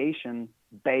creation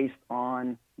based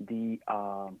on the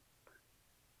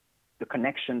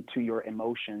connection to your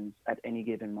emotions at any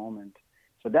given moment.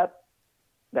 So that's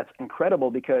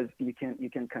incredible, because you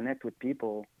can connect with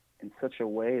people in such a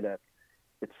way that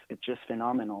it's just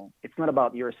phenomenal. It's not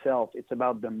about yourself. It's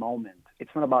about the moment.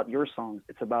 It's not about your songs.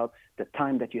 It's about the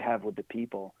time that you have with the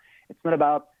people. It's not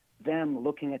about them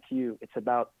looking at you. It's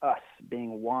about us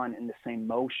being one in the same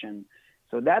motion.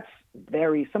 So that's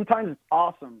sometimes it's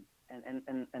awesome.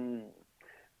 And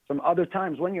some other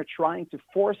times when you're trying to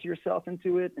force yourself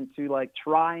into it, into like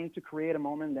trying to create a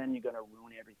moment, then you're going to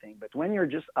ruin everything. But when you're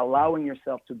just allowing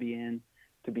yourself to be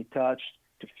to be touched,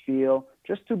 to feel,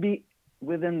 just to be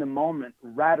within the moment,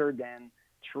 rather than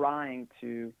trying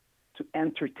to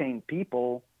entertain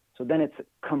people, so then it's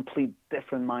a complete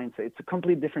different mindset. It's a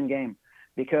complete different game,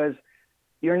 because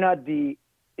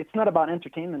it's not about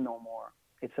entertainment no more.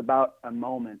 It's about a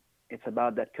moment. It's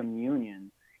about that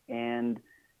communion. And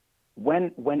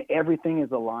when everything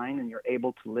is aligned and you're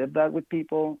able to live that with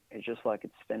people, it's just like,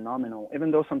 it's phenomenal. Even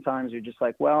though sometimes you're just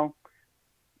like, well,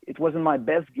 it wasn't my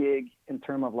best gig in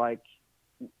terms of like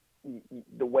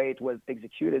the way it was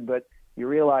executed, but you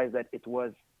realize that it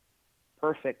was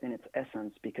perfect in its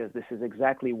essence, because this is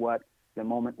exactly what the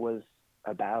moment was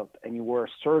about. And you were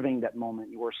serving that moment.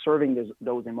 You were serving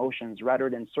those emotions, rather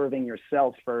than serving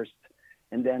yourself first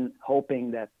and then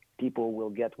hoping that people will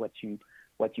get what you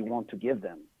want to give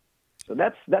them. So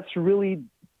that's really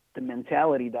the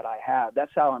mentality that I have.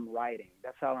 That's how I'm writing.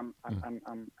 That's how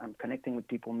I'm connecting with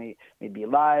people, maybe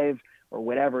live or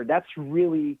whatever. That's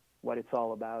really what it's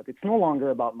all about. It's no longer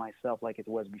about myself like it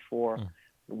was before.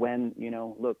 When,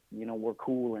 look, we're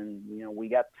cool, and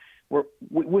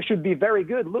we should be very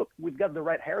good. Look, we've got the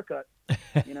right haircut.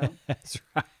 That's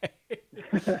right.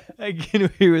 Again,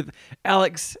 we're here with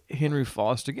Alex Henry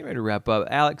Foster. Getting ready to wrap up.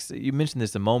 Alex, you mentioned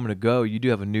this a moment ago. You do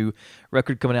have a new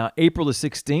record coming out April the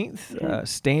 16th,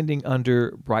 Standing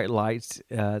Under Bright Lights.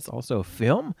 It's also a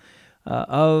film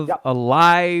of a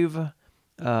live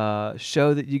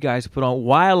show that you guys put on.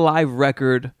 Why a live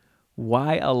record?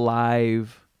 Why a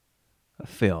live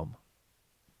film?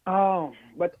 Oh,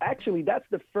 but actually, that's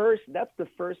the first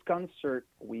concert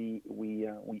we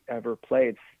ever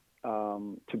played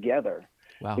together.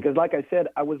 Wow. Because, like I said,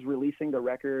 I was releasing the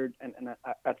record, and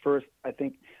at first, I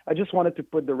think I just wanted to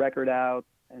put the record out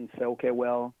and say, okay,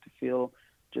 well, to feel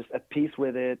just at peace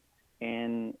with it,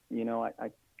 and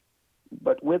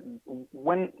but when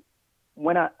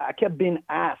I kept being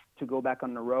asked to go back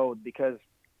on the road, because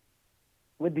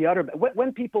with the other,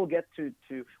 when people get to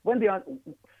when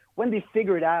they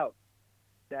figured out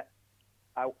that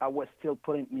I was still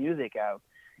putting music out,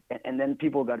 and then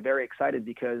people got very excited,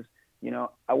 because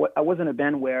I was in a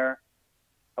band where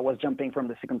I was jumping from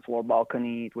the second floor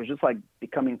balcony. It was just like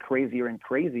becoming crazier and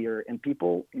crazier, and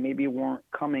people maybe weren't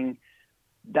coming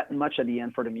that much at the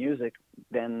end for the music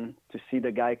than to see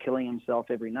the guy killing himself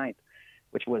every night,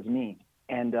 which was me.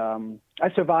 And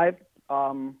I survived.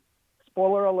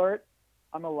 Spoiler alert,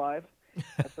 I'm alive.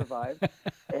 I survived.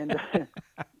 And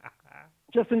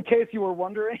just in case you were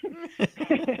wondering.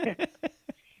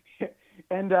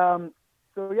 And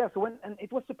so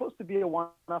it was supposed to be a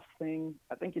one-off thing.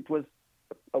 I think it was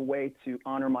a way to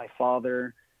honor my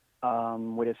father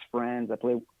with his friends.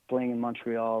 Playing in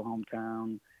Montreal,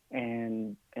 hometown,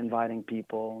 and inviting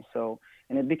people.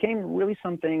 And it became really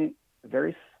something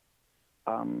very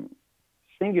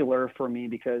singular for me,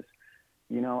 because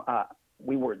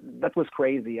that was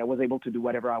crazy. I was able to do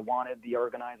whatever I wanted. The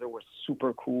organizer was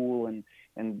super cool, and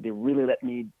they really let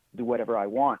me do whatever I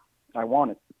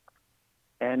wanted.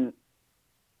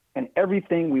 And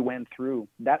everything we went through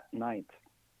that night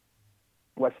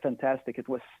was fantastic. It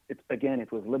was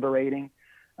liberating.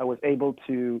 I was able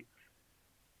to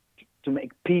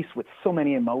make peace with so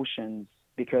many emotions,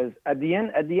 because at the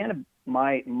end of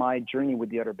my journey with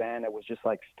the other band, I was just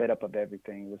like fed up of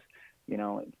everything. It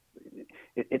was,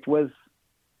 it was,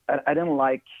 I didn't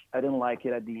like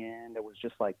it at the end. I was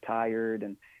just like tired,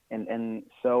 and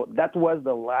so that was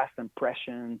the last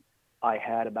impression I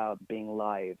had about being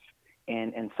live.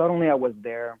 And suddenly I was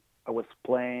there. I was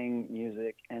playing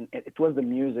music, and it was the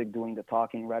music doing the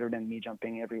talking rather than me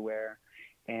jumping everywhere.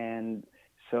 And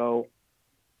so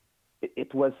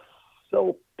it was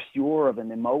so pure of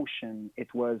an emotion.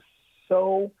 It was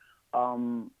so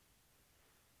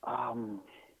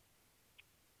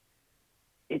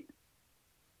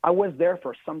I was there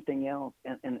for something else,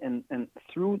 and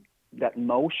through that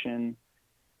motion,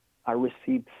 I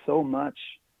received so much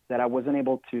that I wasn't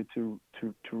able to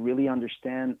really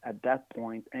understand at that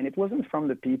point. And it wasn't from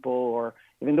the people, or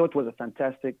even though it was a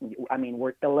fantastic, I mean,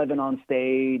 we're 11 on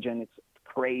stage and it's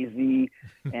crazy.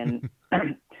 And,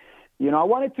 I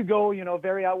wanted to go,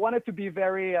 I wanted to be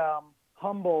very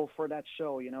humble for that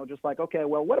show, just like, okay,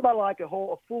 well, what about like a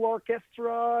full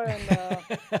orchestra? And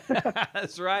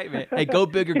That's right, man. Hey, go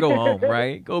big or go home,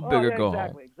 right? Go big or go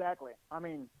home. Exactly. I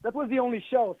mean, that was the only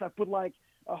show. So I put like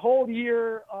a whole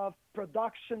year of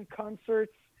production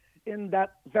concerts in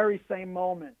that very same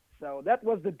moment. So that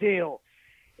was the deal.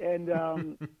 And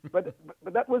but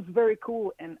that was very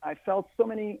cool, and I felt so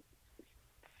many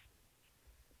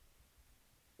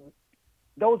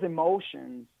those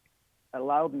emotions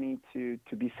allowed me to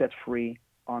be set free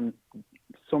on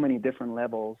so many different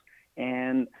levels.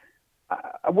 And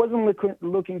I wasn't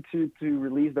looking to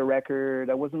release the record.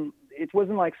 it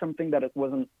wasn't like something that it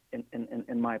wasn't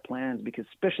in my plans, because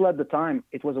especially at the time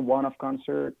it was a one-off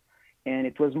concert, and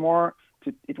it was more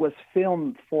it was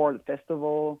filmed for the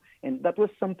festival, and that was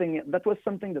something that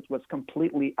was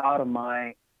completely out of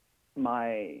my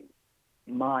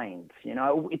mind. You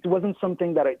know, it wasn't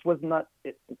something that it was not.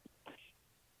 It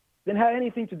didn't have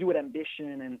anything to do with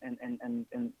ambition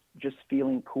and just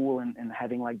feeling cool and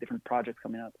having like different projects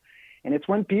coming up. And it's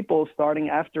when people starting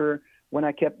after, when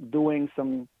I kept doing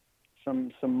some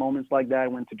moments like that. I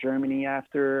went to Germany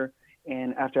after,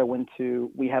 and after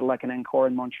we had like an encore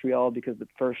in Montreal because the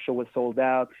first show was sold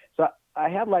out. So I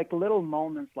had like little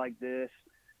moments like this,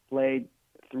 played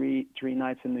three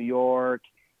nights in New York.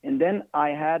 And then I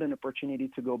had an opportunity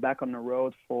to go back on the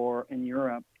road in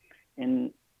Europe.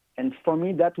 And for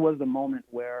me, that was the moment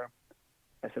where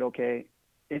I said, okay,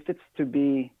 if it's to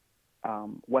be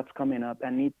what's coming up, I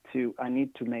need to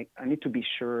be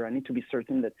sure, I need to be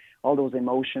certain that all those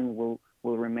emotions will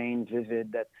remain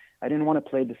vivid, that I didn't want to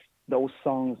play those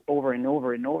songs over and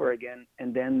over and over again,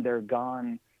 and then they're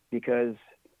gone because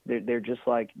they're just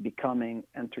like becoming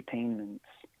entertainments.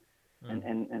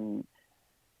 And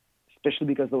especially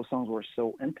because those songs were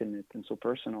so intimate and so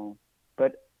personal.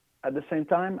 But at the same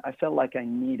time, I felt like I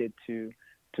needed to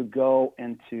go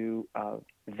and to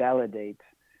validate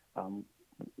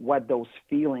what those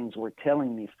feelings were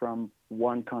telling me from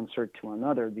one concert to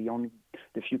another. The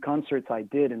few concerts I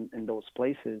did in those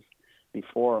places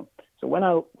before. So when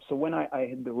I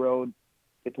hit the road,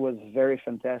 it was very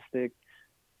fantastic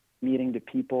meeting the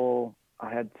people. I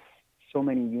had so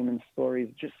many human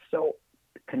stories, just so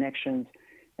connections.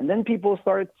 And then people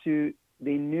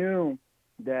they knew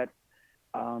that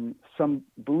some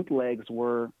bootlegs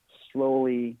were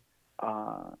slowly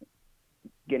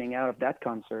getting out of that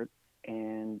concert,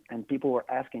 and people were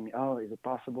asking me, oh, is it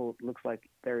possible? It looks like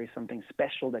there is something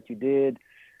special that you did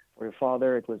for your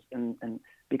father. It was, and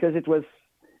because it was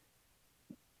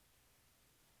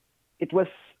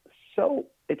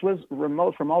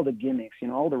remote from all the gimmicks,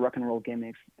 all the rock and roll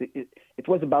gimmicks. It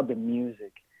was about the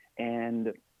music,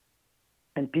 and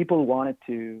people wanted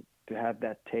to have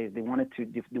that taste. They wanted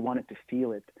to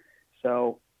feel it.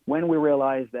 So when we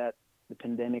realized that the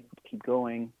pandemic would keep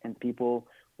going and people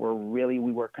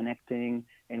we were connecting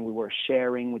and we were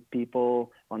sharing with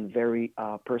people on very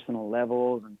personal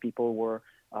levels, and people were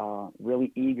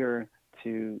really eager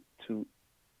to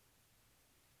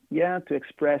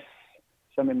express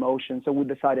some emotion. So we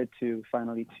decided to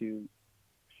finally to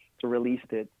release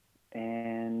it,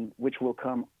 and which will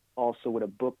come also with a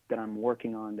book that I'm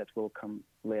working on that will come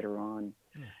later on.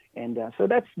 And so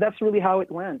that's really how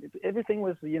it went. Everything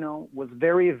was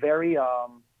very, very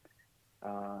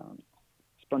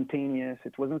spontaneous.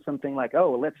 It wasn't something like,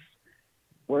 oh,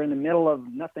 we're in the middle of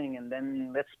nothing and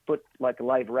then let's put like a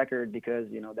live record because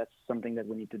that's something that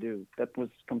we need to do. That was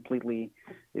completely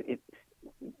the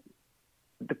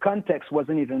context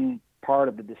wasn't even part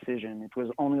of the decision. It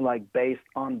was only like based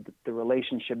on the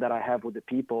relationship that I have with the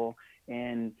people,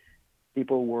 and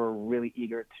people were really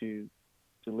eager to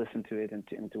listen to it and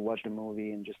to watch the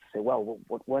movie and just to say, well,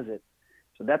 what was it?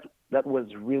 So that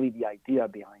was really the idea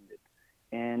behind it.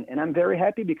 And I'm very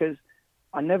happy because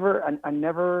I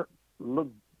never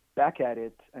looked back at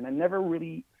it, and I never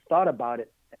really thought about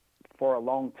it for a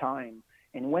long time.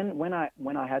 And when I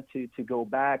had to go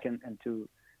back and to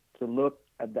look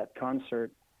at that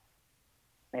concert,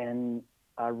 and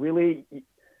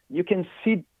you can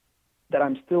see that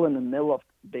I'm still in the middle of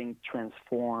being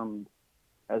transformed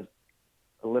as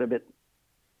a little bit.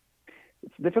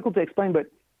 It's difficult to explain, but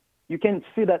you can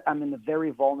see that I'm in a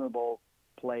very vulnerable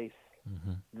place.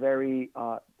 Mm-hmm. Very,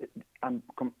 I'm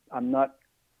not.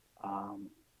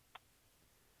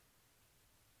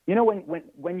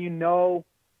 When you know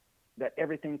that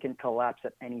everything can collapse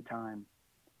at any time,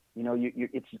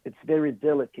 it's very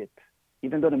delicate.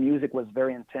 Even though the music was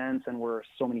very intense and were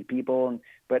so many people,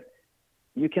 but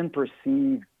you can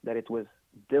perceive that it was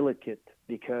delicate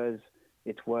because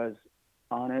it was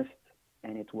honest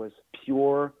and it was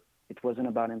pure. It wasn't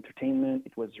about entertainment.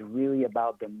 It was really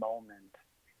about the moment.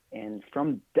 And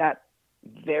from that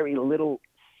very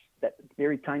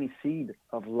tiny seed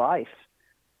of life,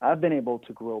 I've been able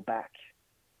to grow back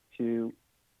to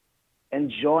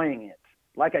enjoying it.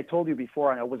 Like I told you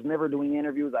before, and I was never doing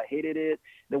interviews. I hated it.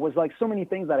 There was like so many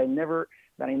things that I never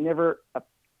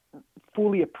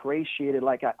fully appreciated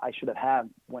like I should have had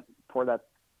for that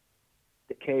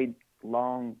decade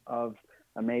long of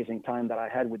amazing time that I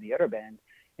had with the other band.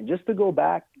 And just to go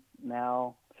back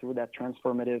now through that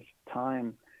transformative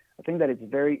time, I think that it's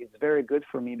very good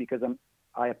for me because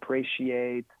I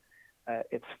appreciate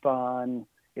it's fun.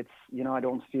 It's I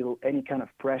don't feel any kind of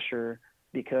pressure.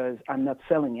 because I'm not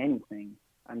selling anything.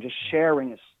 I'm just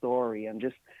sharing a story. I'm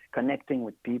just connecting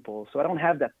with people. So I don't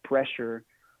have that pressure.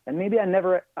 And maybe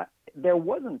there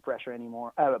wasn't pressure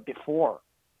anymore before,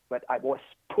 but I was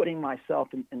putting myself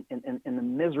in a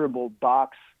miserable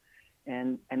box,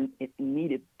 and it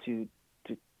needed to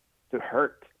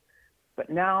hurt. But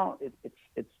now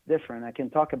it's different. I can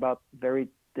talk about very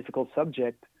difficult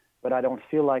subject, but I don't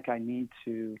feel like I need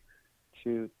to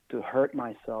hurt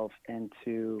myself and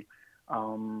to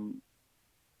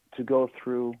go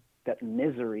through that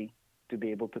misery to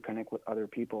be able to connect with other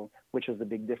people, which is the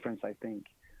big difference, I think.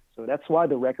 So that's why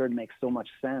the record makes so much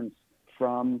sense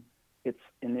from its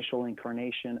initial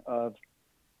incarnation of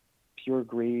pure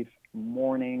grief,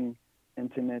 mourning,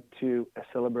 intimate, to a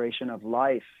celebration of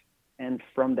life. And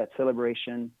from that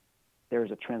celebration,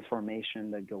 there's a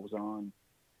transformation that goes on.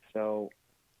 So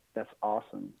that's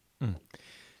awesome.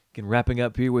 Again, wrapping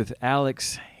up here with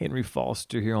Alex Henry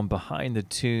Foster here on Behind the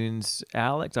Tunes.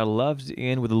 Alex, I love to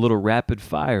end with a little rapid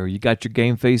fire. You got your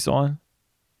game face on?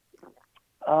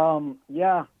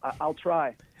 Yeah, I'll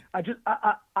try. I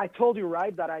told you,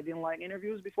 right, that I didn't like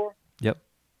interviews before? Yep.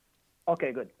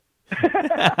 Okay, good.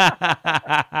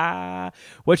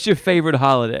 What's your favorite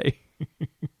holiday?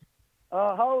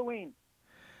 Halloween.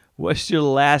 What's your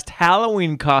last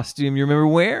Halloween costume you remember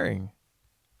wearing?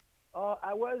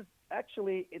 I was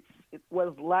actually, it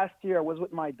was last year. I was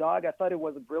with my dog. I thought it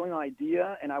was a brilliant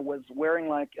idea, and I was wearing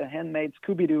like a handmade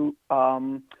Scooby-Doo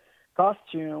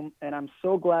costume, and I'm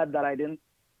so glad that I didn't,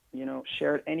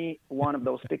 share any one of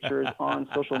those pictures on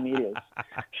social medias.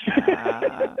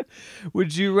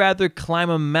 Would you rather climb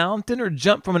a mountain or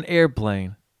jump from an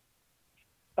airplane?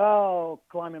 Oh,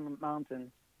 climbing a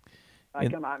mountain.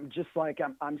 I'm just like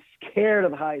I'm scared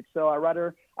of heights, so I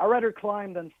rather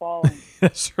climb than fall.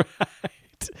 That's right.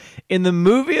 In the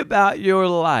movie about your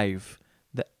life,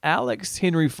 the Alex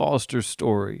Henry Foster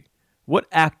story, what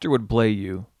actor would play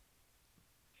you?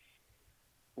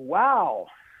 Wow.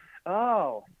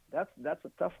 Oh, that's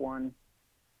a tough one.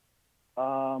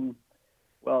 Well,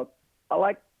 I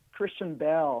like Christian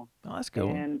Bale. Oh, that's cool.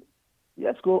 And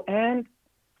yeah, that's cool. And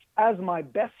as my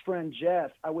best friend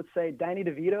Jeff, I would say Danny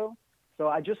DeVito. So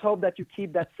I just hope that you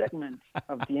keep that segment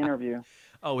of the interview.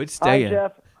 Oh, it's staying. Hi,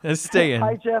 Jeff. It's staying.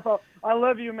 Hi, Jeff. I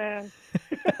love you, man.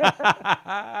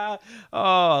 Oh,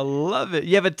 I love it.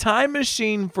 You have a time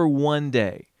machine for one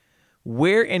day.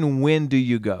 Where and when do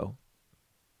you go?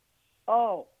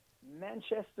 Oh,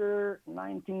 Manchester,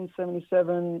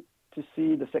 1977, to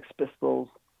see the Sex Pistols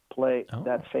play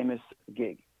that famous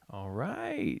gig. All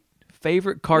right.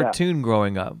 Favorite cartoon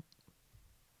growing up?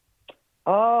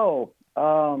 Oh,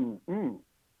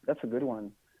 that's a good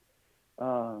one.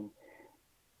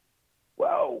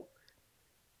 Whoa.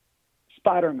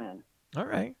 Spider-Man. All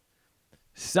right.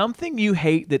 Something you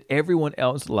hate that everyone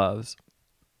else loves?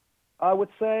 I would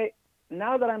say,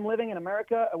 now that I'm living in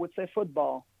America, I would say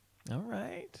football. All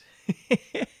right.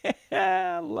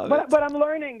 I love it. But I'm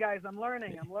learning, guys. I'm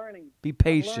learning. Be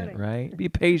patient, right? Be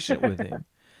patient with him.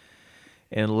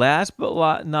 And last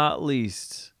but not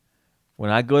least,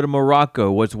 when I go to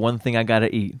Morocco, what's one thing I got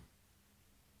to eat?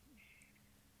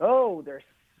 Oh, there's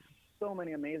so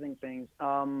many amazing things.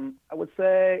 I would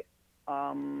say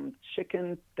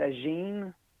chicken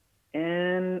tagine,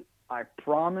 and I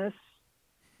promise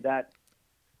that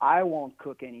I won't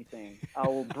cook anything. I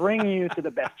will bring you to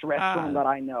the best restaurant that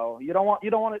I know. You don't want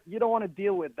to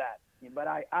deal with that. But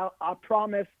I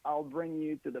promise I'll bring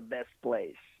you to the best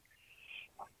place.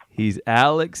 He's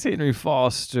Alex Henry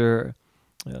Foster.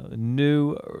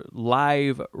 New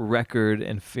live record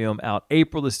and film out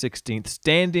April the 16th,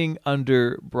 Standing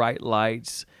Under Bright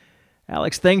Lights.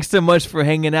 Alex, thanks so much for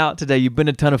hanging out today. You've been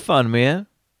a ton of fun, man.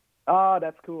 Oh,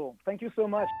 that's cool. Thank you so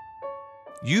much.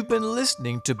 You've been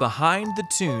listening to Behind the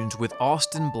Tunes with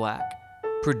Austin Black,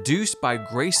 produced by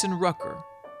Grayson Rucker.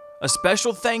 A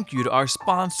special thank you to our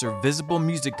sponsor, Visible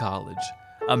Music College,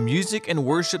 a music and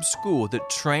worship school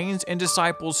that trains and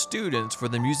disciples students for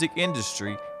the music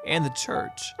industry and the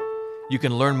church. You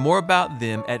can learn more about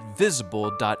them at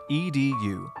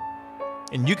visible.edu.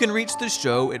 And you can reach the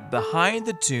show at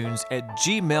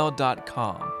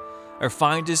behindthetunes@gmail.com or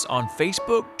find us on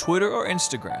Facebook, Twitter, or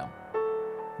Instagram.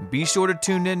 Be sure to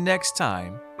tune in next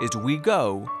time as we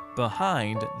go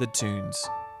Behind the Tunes.